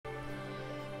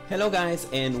Hello guys,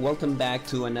 and welcome back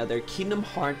to another Kingdom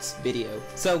Hearts video.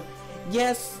 So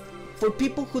yes, for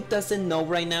people who doesn't know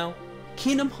right now,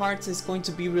 Kingdom Hearts is going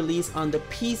to be released on the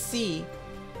PC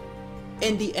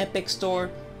in the Epic Store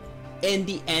in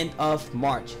the end of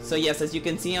March. So yes, as you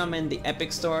can see, I'm in the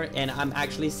Epic Store and I'm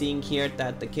actually seeing here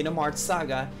that the Kingdom Hearts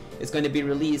Saga is going to be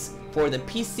released for the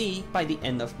PC by the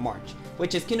end of March,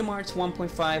 which is Kingdom Hearts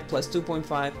 1.5 plus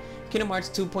 2.5, Kingdom Hearts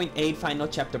 2.8 Final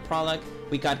Chapter Prologue,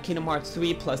 we got Kingdom Hearts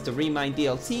 3 plus the Remind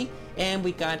DLC, and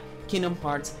we got Kingdom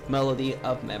Hearts Melody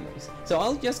of Memories. So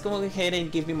I'll just go ahead and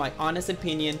give you my honest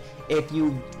opinion if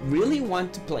you really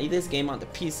want to play this game on the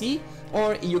PC,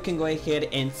 or you can go ahead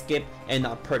and skip and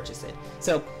not purchase it.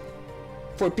 So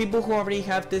for people who already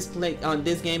have these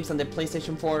games on the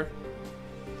PlayStation 4,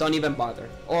 don't even bother,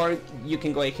 or you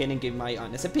can go ahead and give my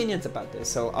honest opinions about this.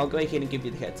 So I'll go ahead and give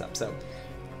you the heads up. So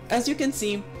as you can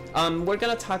see, we're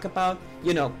gonna talk about,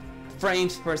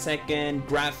 frames per second,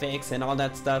 graphics, and all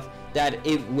that stuff that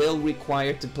it will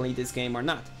require to play this game or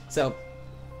not. So,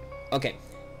 okay,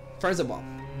 first of all,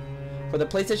 for the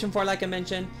PlayStation 4, like I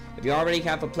mentioned, if you already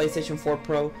have a PlayStation 4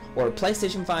 Pro or a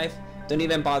PlayStation 5, don't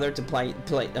even bother to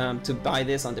to buy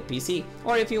this on the PC.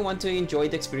 Or if you want to enjoy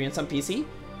the experience on PC,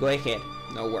 go ahead,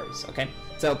 no worries. Okay,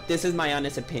 so this is my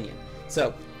honest opinion.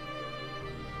 So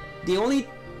the only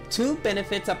two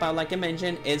benefits about, like I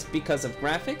mentioned, is because of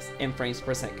graphics and frames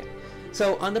per second.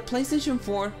 So on the PlayStation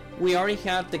 4, we already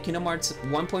have the Kingdom Hearts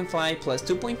 1.5 plus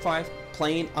 2.5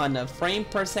 playing on a frame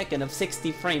per second of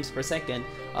 60 frames per second.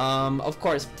 Of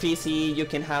course, PC, you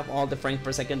can have all the frames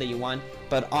per second that you want,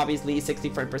 but obviously 60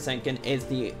 frames per second is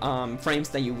the frames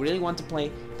that you really want to play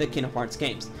the Kingdom Hearts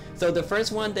games. So the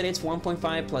first one, that is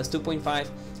 1.5 plus 2.5,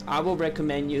 I will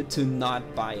recommend you to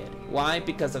not buy it. Why?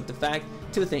 Because of the fact,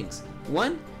 two things.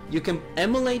 One, you can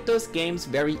emulate those games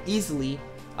very easily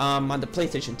on the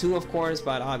PlayStation 2, of course,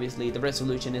 but obviously the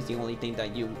resolution is the only thing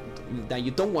that you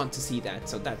don't want to see that,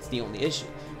 so that's the only issue.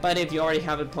 But if you already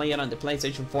have it played on the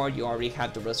PlayStation 4, you already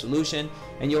have the resolution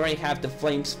and you already have the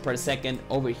frames per second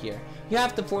over here. You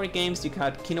have the 4 games. You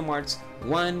got Kingdom Hearts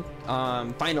 1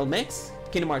 Final Mix,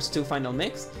 Kingdom Hearts 2 Final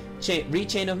Mix,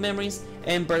 Rechain of Memories,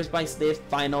 and Birth by Sleep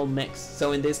Final Mix.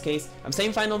 So in this case, I'm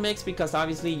saying Final Mix because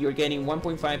obviously you're getting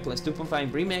 1.5 plus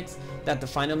 2.5 remix, that the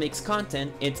Final Mix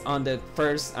content, it's on the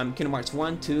first Kingdom Hearts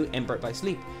 1, 2, and Birth by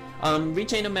Sleep.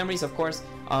 Rechain of Memories, of course,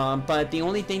 but the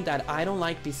only thing that I don't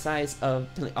like besides of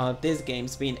these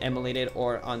games being emulated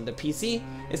or on the PC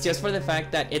is just for the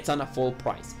fact that it's on a full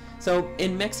price. So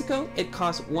in Mexico, it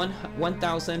costs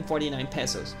 1,049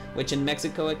 pesos, which in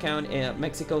Mexico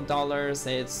Mexico dollars,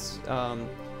 it's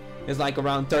like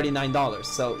around $39.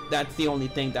 So that's the only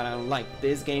thing that I don't like.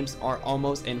 These games are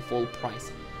almost in full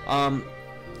price.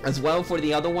 As well, for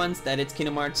the other ones, that it's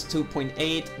Kingdom Hearts 2.8,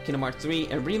 Kingdom Hearts 3,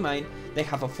 and Remind, they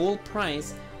have a full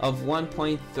price of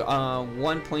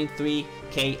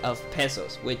 1.3k of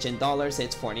pesos, which in dollars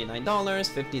it's $49,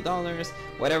 $50,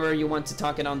 whatever you want to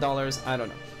talk it on dollars, I don't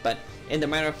know. But in the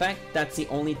matter of fact, that's the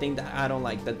only thing that I don't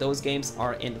like, that those games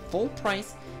are in full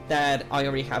price that I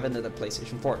already have into the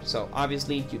PlayStation 4. So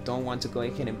obviously you don't want to go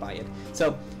ahead and buy it.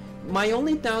 So my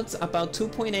only doubts about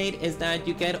 2.8 is that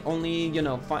you get only,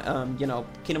 Kingdom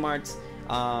Hearts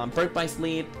Birth by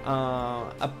Sleep,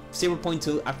 a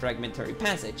 0.2, a fragmentary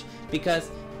passage, because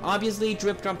obviously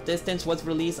Drip Drop Distance was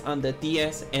released on the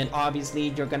DS, and obviously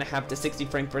you're gonna have the 60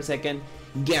 frames per second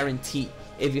guarantee.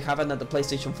 If you have another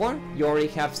PlayStation 4, you already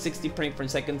have 60 frames per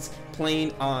second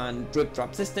playing on Drip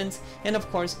Drop Distance, and of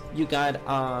course you got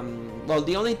well,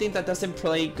 the only thing that doesn't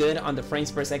play good on the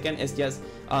frames per second is just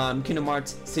Kingdom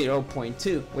Hearts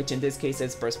 0.2, which in this case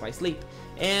is Burst by Sleep,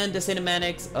 and the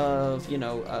cinematics of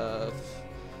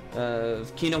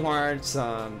Kingdom Hearts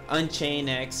Unchained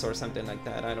X or something like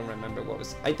that. I don't remember what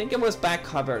was. I think it was back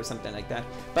cover or something like that.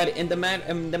 But in the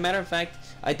matter of fact,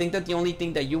 I think that the only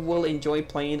thing that you will enjoy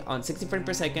playing on 60 frames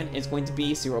per second is going to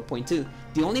be 0.2.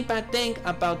 The only bad thing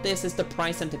about this is the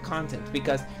price and the content,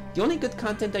 because the only good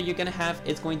content that you're gonna have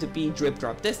is going to be Drip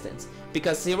Drop Distance,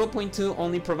 because 0.2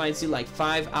 only provides you like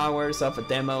 5 hours of a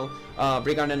demo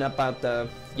regarding about the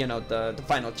the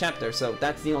final chapter. So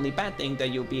that's the only bad thing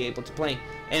that you'll be able to play.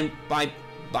 And by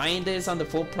buying this on the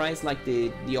full price, like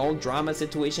the old drama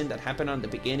situation that happened on the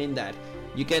beginning, that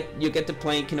you get to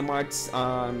play Kingdom Hearts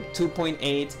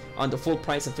 2.8 on the full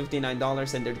price of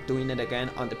 $59, and they're doing it again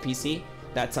on the PC,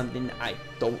 that's something I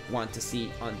don't want to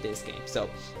see on this game. So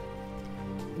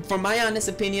for my honest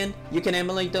opinion, you can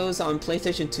emulate those on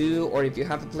PlayStation 2, or if you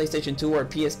have a PlayStation 2 or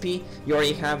PSP, you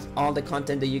already have all the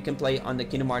content that you can play on the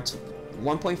Kingdom Hearts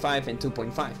 1.5 and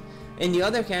 2.5. On the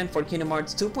other hand, for Kingdom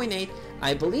Hearts 2.8,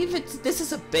 I believe this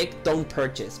is a big don't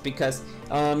purchase, because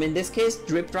in this case,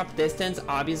 Drip Drop Distance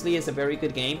obviously is a very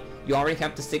good game. You already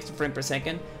have the 60 frames per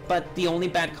second, but the only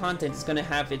bad content is going to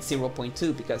have it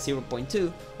 0.2, because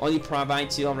 0.2 only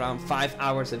provides you around 5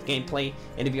 hours of gameplay,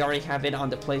 and if you already have it on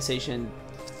the PlayStation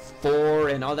 4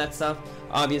 and all that stuff,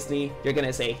 obviously you're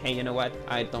gonna say, hey, you know what,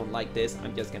 I don't like this,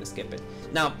 I'm just gonna skip it.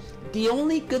 Now, the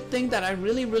only good thing that I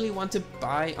really want to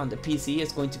buy on the PC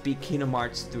is going to be Kingdom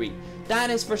Hearts 3. That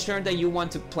is for sure that you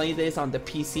want to play this on the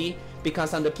PC,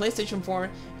 because on the PlayStation 4,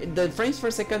 the frames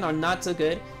per second are not so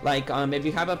good. Like if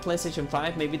you have a PlayStation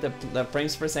 5, maybe the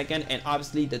frames per second and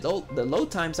obviously the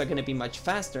load times are going to be much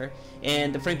faster,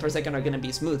 and the frames per second are going to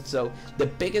be smooth. So the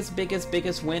biggest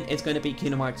win is going to be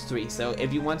Kingdom Hearts 3. So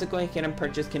if you want to go ahead and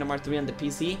purchase Kingdom Hearts 3 on the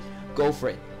PC, go for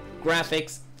it.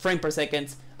 Graphics, frame per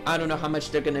seconds, I don't know how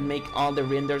much they're gonna make all the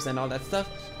renders and all that stuff,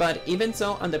 but even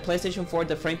so, on the PlayStation 4,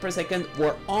 the frame per second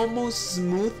were almost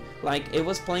smooth. Like it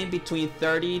was playing between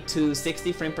 30 to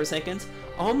 60 frames per second,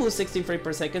 almost 60 frames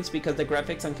per second, because the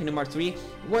graphics on Kingdom Hearts 3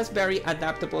 was very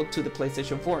adaptable to the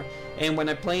PlayStation 4. And when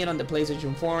I play it on the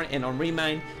PlayStation 4 and on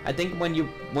Remind, I think when you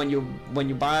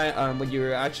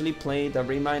actually play the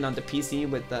Remind on the PC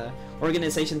with the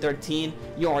Organization 13,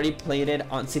 you already played it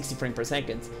on 60 frames per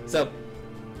second. So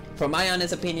for my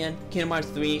honest opinion, Kingdom Hearts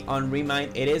 3 on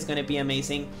Remind, it is going to be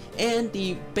amazing. And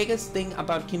the biggest thing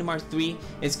about Kingdom Hearts 3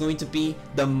 is going to be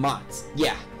the mods.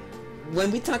 Yeah,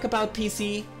 when we talk about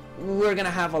PC, we're gonna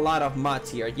have a lot of mods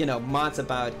here. You know, mods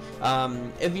about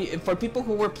for people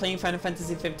who were playing Final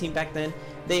Fantasy 15 back then,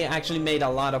 they actually made a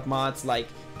lot of mods like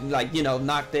you know,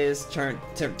 Noctis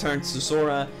turns to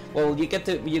Sora. Well, you get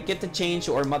to change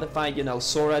or modify, you know,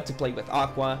 Sora to play with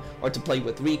Aqua, or to play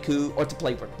with Riku, or to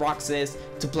play with Roxas,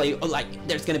 to play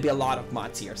there's gonna be a lot of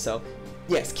mods here. So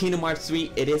yes, Kingdom Hearts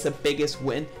 3, it is a biggest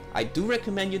win. I do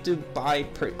recommend you to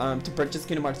purchase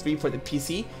Kingdom Hearts 3 for the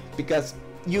PC, because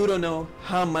you don't know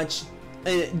how much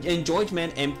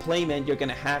enjoyment and playment you're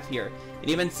gonna have here. And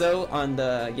even so, on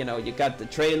the, you know, you got the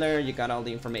trailer, you got all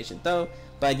the information though,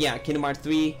 but yeah, Kingdom Hearts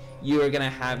 3, you're gonna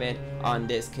have it on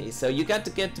this case. So you got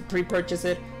to get to pre-purchase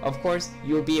it. Of course,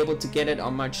 you'll be able to get it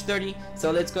on March 30. So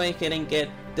let's go ahead and get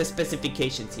the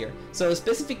specifications here. So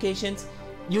specifications,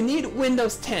 you need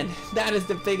Windows 10. That is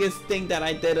the biggest thing that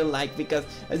I didn't like, because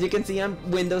as you can see, I'm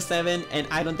Windows 7 and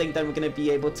I don't think that I'm gonna be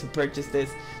able to purchase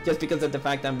this just because of the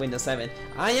fact that I'm Windows 7.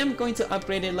 I am going to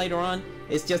upgrade it later on.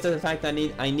 It's just the fact that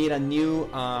I need a new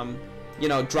you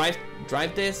know, drive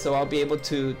this, so I'll be able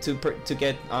to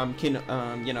get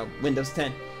you know, Windows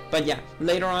 10. But yeah,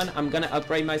 later on I'm gonna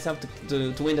upgrade myself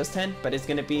to Windows 10, but it's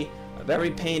gonna be a very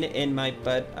pain in my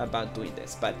butt about doing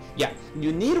this. But yeah,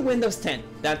 you need Windows 10.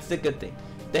 That's the good thing.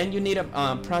 Then you need a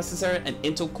processor, an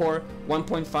Intel Core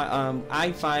 1.5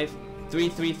 i5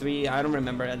 333. I don't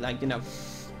remember, like, you know,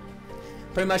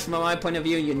 pretty much from my point of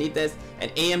view, you need this, an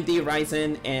AMD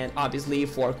Ryzen, and obviously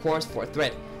 4 cores, 4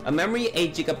 thread. A memory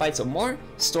 8 GB or more,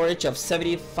 storage of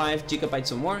 75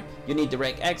 GB or more. You need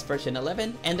DirectX version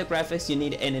 11, and the graphics, you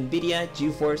need an NVIDIA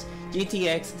GeForce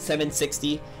GTX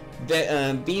 760,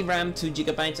 the VRAM 2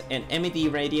 GB, and AMD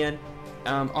Radeon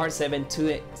R7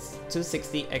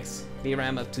 260X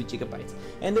VRAM of 2 GB.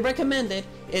 And the recommended,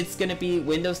 it's gonna be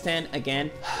Windows 10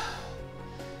 again.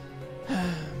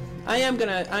 I am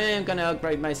gonna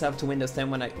upgrade myself to Windows 10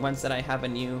 once that I have a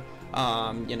new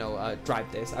you know,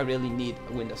 drive this. I really need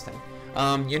Windows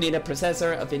 10. You need a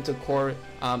processor of Intel Core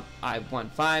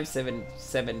i15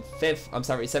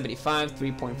 75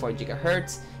 3.4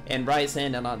 GHz, and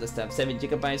Ryzen and all the stuff, 7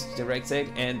 GB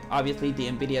DirectX, and obviously the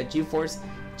NVIDIA GeForce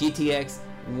GTX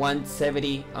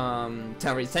 1070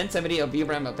 of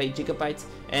VRAM of 8 GB,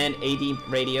 and AD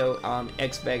Radio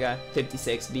X Vega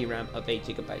 56 VRAM of 8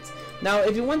 GB. Now,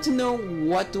 if you want to know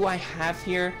what do I have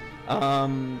here, how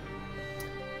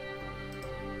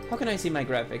can I see my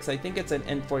graphics? I think it's an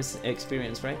Enforce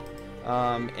experience, right?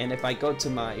 And if I go to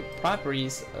my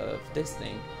properties of this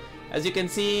thing, as you can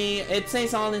see, it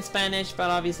says all in Spanish, but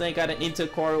obviously I got an Intel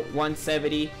Core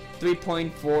 170,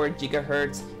 3.4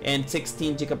 GHz, and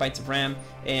 16 GB of RAM,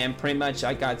 and pretty much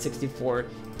I got 64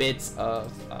 bits of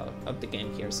the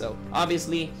game here. So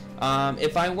obviously,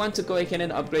 if I want to go ahead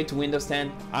and upgrade to Windows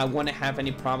 10, I won't have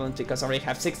any problems, because I already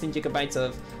have 16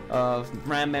 GB of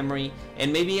RAM memory,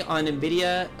 and maybe on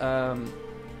NVIDIA.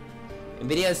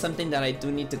 NVIDIA is something that I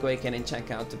do need to go ahead and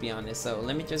check out, to be honest. So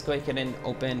let me just go ahead and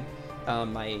open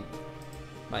my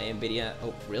NVIDIA.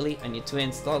 Oh, really? I need to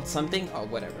install something? Oh,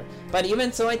 whatever. But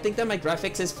even so, I think that my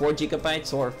graphics is 4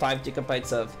 GB or 5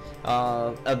 GB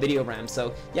of video RAM.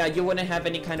 So yeah, you wouldn't have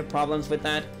any kind of problems with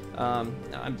that. No,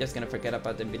 I'm just gonna forget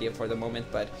about the NVIDIA for the moment.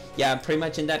 But yeah, pretty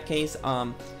much in that case,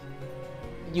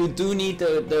 you do need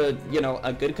the you know,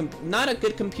 a good not a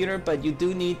good computer, but you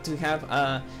do need to have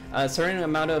a certain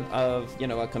amount of you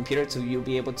know, a computer to you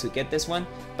be able to get this one.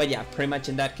 But yeah, pretty much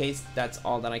in that case, that's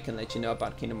all that I can let you know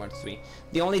about Kingdom Hearts 3.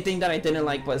 The only thing that I didn't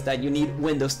like was that you need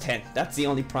Windows 10. That's the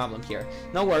only problem here.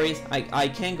 No worries, I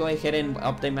can go ahead and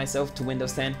update myself to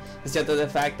Windows 10. It's just the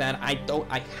fact that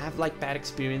I have like bad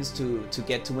experience to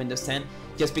get to Windows 10,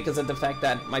 just because of the fact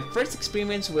that my first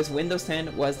experience with Windows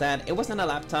 10 was that it wasn't a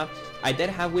laptop. I did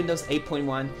have Windows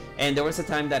 8.1, and there was a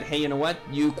time that, hey, you know what,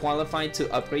 you qualified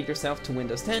to upgrade yourself to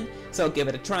Windows 10, so give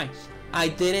it a try. I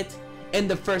did it. In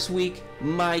the first week,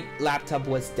 my laptop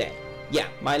was dead. Yeah,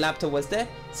 my laptop was dead.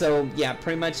 So yeah,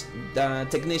 pretty much the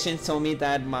technicians told me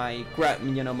that my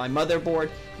my motherboard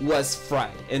was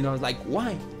fried, and I was like,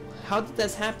 why? How did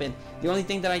this happen? The only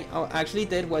thing that I actually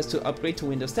did was to upgrade to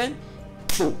Windows 10.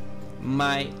 Boom,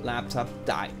 my laptop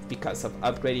died because of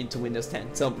upgrading to Windows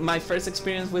 10. So my first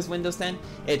experience with Windows 10,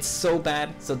 it's so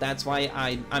bad, so that's why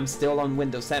I'm still on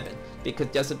Windows 7, because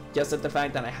just at the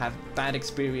fact that I have bad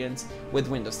experience with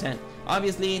Windows 10.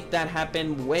 Obviously that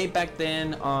happened way back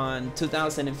then on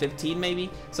 2015 maybe,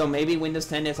 so maybe Windows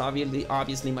 10 is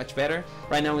obviously much better.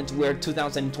 Right now we're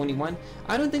 2021.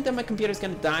 I don't think that my computer is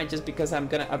gonna die just because I'm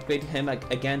gonna upgrade him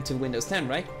again to Windows 10,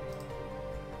 right?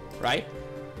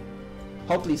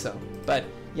 Hopefully so. But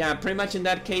yeah, pretty much in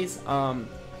that case,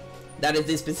 that is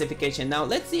the specification. Now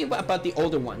let's see about the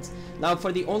older ones. Now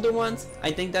for the older ones,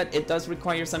 I think that it does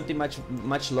require something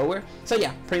much lower. So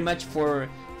yeah, pretty much for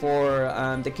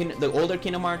the older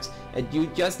Kingdom Hearts, you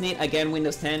just need, again,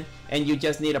 Windows 10, and you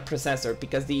just need a processor,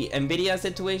 because the Nvidia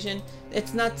situation,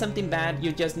 it's not something bad.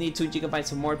 You just need 2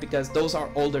 GB or more, because those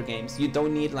are older games. You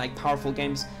don't need like powerful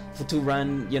games to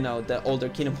run, you know, the older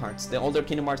Kingdom Hearts. The older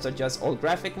Kingdom Hearts are just old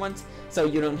graphic ones, so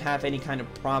you don't have any kind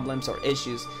of problems or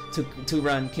issues to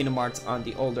run Kingdom Hearts on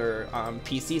the older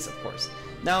PCs, of course.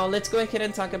 Now let's go ahead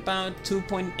and talk about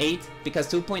 2.8, because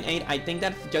 2.8, I think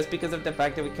that just because of the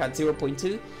fact that we got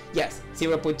 0.2, yes,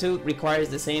 0.2 requires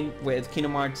the same with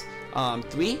Kingdom Hearts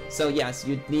 3. So yes,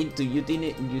 you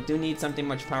do need something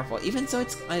much powerful. Even so,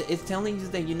 it's telling you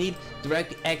that you need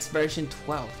DirectX version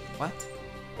 12. What?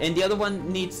 And the other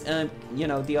one needs, you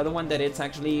know, the other one that it's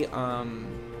actually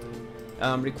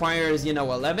requires, you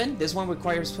know, 11. This one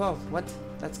requires 12. What?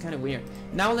 That's kind of weird.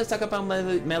 Now let's talk about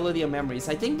Melody of Memories.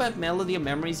 I think about Melody of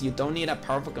Memories, you don't need a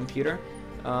powerful computer.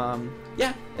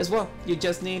 Yeah, as well. You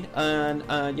just need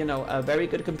you know, a very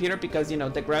good computer, because, you know,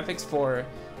 the graphics for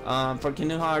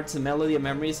Kingdom Hearts and Melody of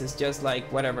Memories is just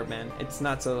like whatever, man. It's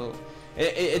not so.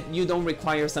 You don't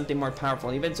require something more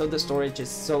powerful. Even so, the storage is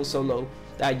so low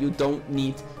that you don't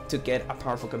need to get a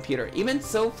powerful computer. Even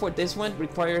so, for this one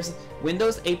requires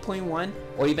Windows 8.1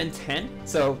 or even 10,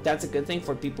 so that's a good thing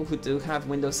for people who do have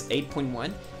Windows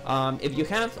 8.1. If you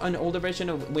have an older version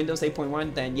of Windows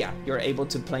 8.1, then yeah, you're able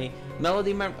to play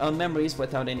Melody Memories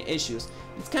without any issues.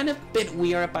 It's kind of a bit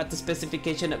weird about the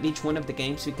specification of each one of the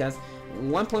games, because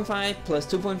 1.5 plus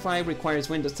 2.5 requires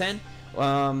Windows 10.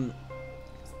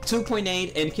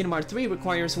 2.8 and Kingdom Hearts 3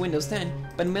 requires Windows 10,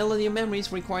 but Melody of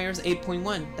Memories requires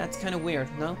 8.1. That's kind of weird,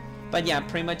 no? But yeah,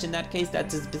 pretty much in that case,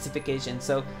 that's the specification.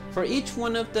 So for each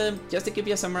one of them, just to give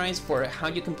you a summarize for how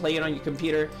you can play it on your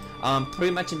computer, pretty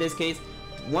much in this case,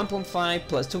 1.5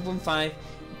 plus 2.5,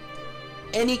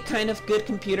 any kind of good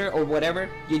computer or whatever,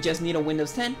 you just need a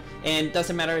Windows 10, and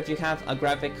doesn't matter if you have a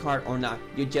graphic card or not.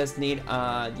 You just need,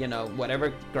 you know,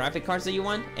 whatever graphic cards that you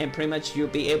want, and pretty much you'll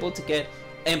be able to get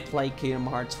and play Kingdom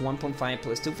Hearts 1.5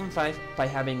 plus 2.5 by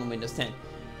having a Windows 10.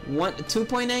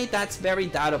 2.8, that's very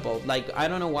doubtable. Like, I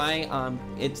don't know why.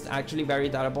 It's actually very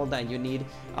doubtable that you need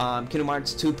Kingdom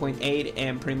Hearts 2.8,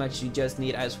 and pretty much you just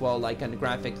need as well like a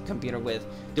graphic computer with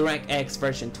DirectX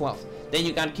version 12. Then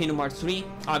you got Kingdom Hearts 3.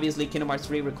 Obviously, Kingdom Hearts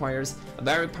 3 requires a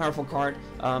very powerful card.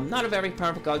 Not a very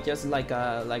powerful card, just like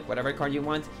whatever card you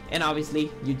want. And obviously,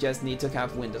 you just need to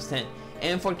have Windows 10.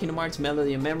 And for Kingdom Hearts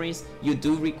Melody of Memories, you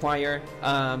do require,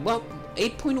 well,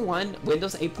 8.1,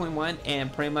 Windows 8.1,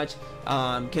 and pretty much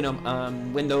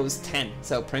Windows 10.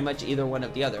 So pretty much either one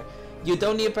of the other. You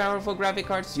don't need powerful graphic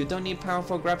cards. You don't need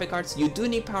powerful graphic cards. You do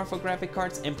need powerful graphic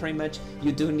cards, and pretty much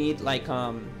you do need like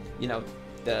you know,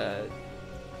 the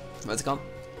what's it called?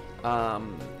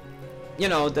 You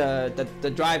know,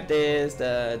 the drive disk,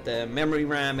 the memory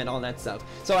RAM, and all that stuff.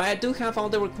 So I do have all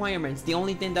the requirements. The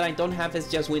only thing that I don't have is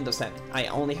just Windows 7. I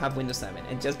only have Windows 7,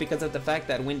 and just because of the fact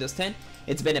that Windows 10,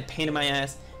 it's been a pain in my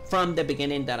ass from the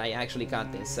beginning that I actually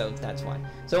got this, so that's why.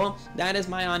 So that is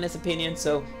my honest opinion.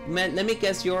 So let me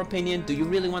guess your opinion. Do you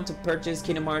really want to purchase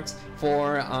Kingdom Hearts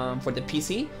for the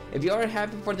PC? If you are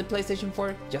happy for the PlayStation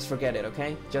 4, just forget it,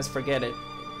 okay? Just forget it.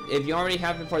 if you already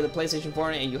have it for the PlayStation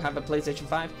 4 and you have a PlayStation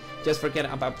 5, just forget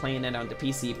about playing it on the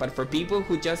PC. But for people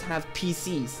who just have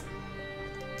PCs,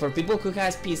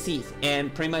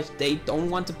 and pretty much they don't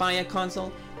want to buy a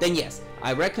console, then yes,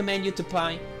 I recommend you to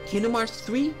buy Kingdom Hearts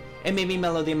 3 and maybe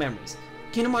Melody of Memories.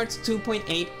 Kingdom Hearts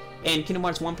 2.8 and Kingdom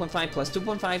Hearts 1.5 plus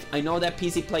 2.5, I know that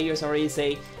PC players already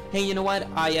say, hey, you know what,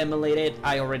 I emulate it,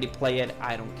 I already play it,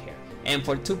 I don't care. And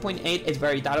for 2.8, it's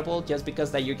very doubtable just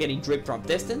because that you're getting drip drop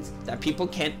distance, that people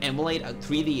can't emulate a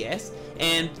 3DS,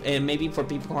 and maybe for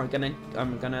people who are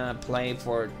gonna play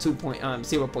for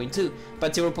 0.2,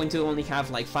 but 0.2 only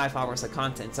have like 5 hours of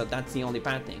content, so that's the only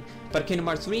bad thing. But Kingdom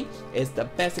Hearts 3 is the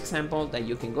best example that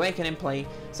you can go ahead and play.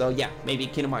 So yeah, maybe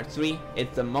Kingdom Hearts 3 is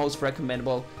the most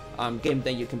recommendable game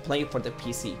that you can play for the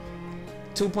PC.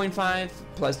 2.5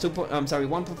 plus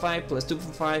 1.5 plus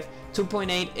 2.5,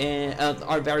 2.8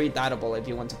 are very doubtable if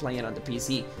you want to play it on the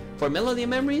PC. For Melody of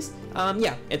Memories,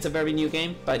 yeah, it's a very new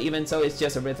game, but even so, it's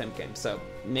just a rhythm game. So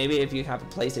maybe if you have a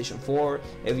PlayStation 4,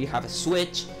 if you have a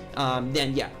Switch,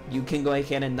 then yeah, you can go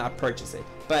ahead and not purchase it.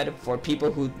 But for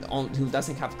people who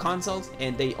doesn't have consoles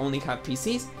and they only have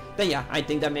PCs, then yeah, I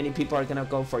think that many people are gonna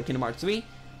go for Kingdom Hearts 3.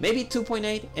 Maybe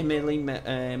 2.8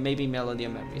 and maybe Melody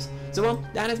of Memories. So well,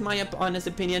 that is my honest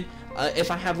opinion. If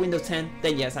I have Windows 10,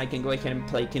 then yes, I can go ahead and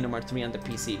play Kingdom Hearts 3 on the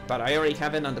PC. But I already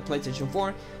have it on the PlayStation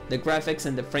 4. The graphics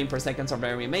and the frame per seconds are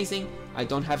very amazing. I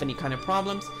don't have any kind of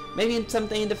problems. Maybe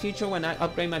someday in the future when I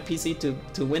upgrade my PC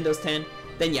to Windows 10,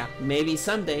 then yeah, maybe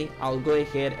someday I'll go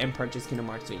ahead and purchase Kingdom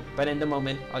Hearts 3. But in the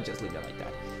moment, I'll just leave it like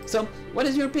that. So, what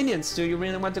is your opinions? Do you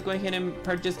really want to go ahead and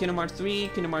purchase Kingdom Hearts 3,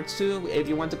 Kingdom Hearts 2? If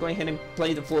you want to go ahead and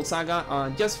play the full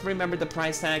saga, just remember the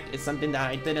price tag. It's something that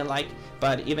I didn't like,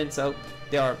 but even so,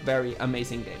 they are very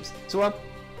amazing games. So, well,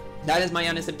 that is my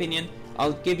honest opinion.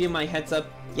 I'll give you my heads up.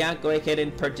 Yeah, go ahead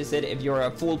and purchase it if you're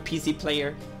a full PC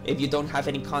player. If you don't have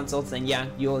any consoles, then yeah,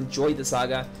 you'll enjoy the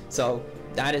saga. So,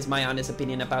 that is my honest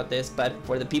opinion about this. But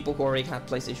for the people who already have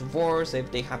PlayStation 4s,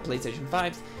 if they have PlayStation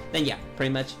 5s, then yeah,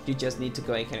 pretty much you just need to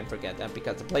go ahead and forget that,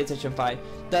 because the PlayStation 5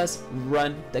 does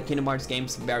run the Kingdom Hearts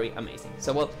games very amazing.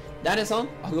 So well, that is all.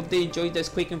 I hope they enjoyed this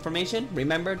quick information.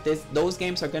 Remember, those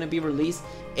games are going to be released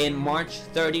in March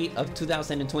 30 of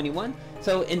 2021.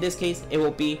 So in this case, it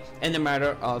will be in a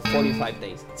matter of 45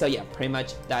 days. So yeah, pretty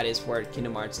much that is where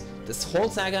Kingdom Hearts, this whole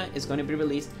saga, is going to be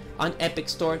released on Epic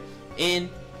Store in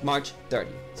March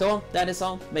 30. So that is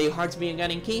all. May your hearts be a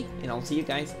guiding key, and I'll see you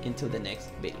guys into the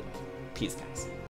next video. Peace, guys.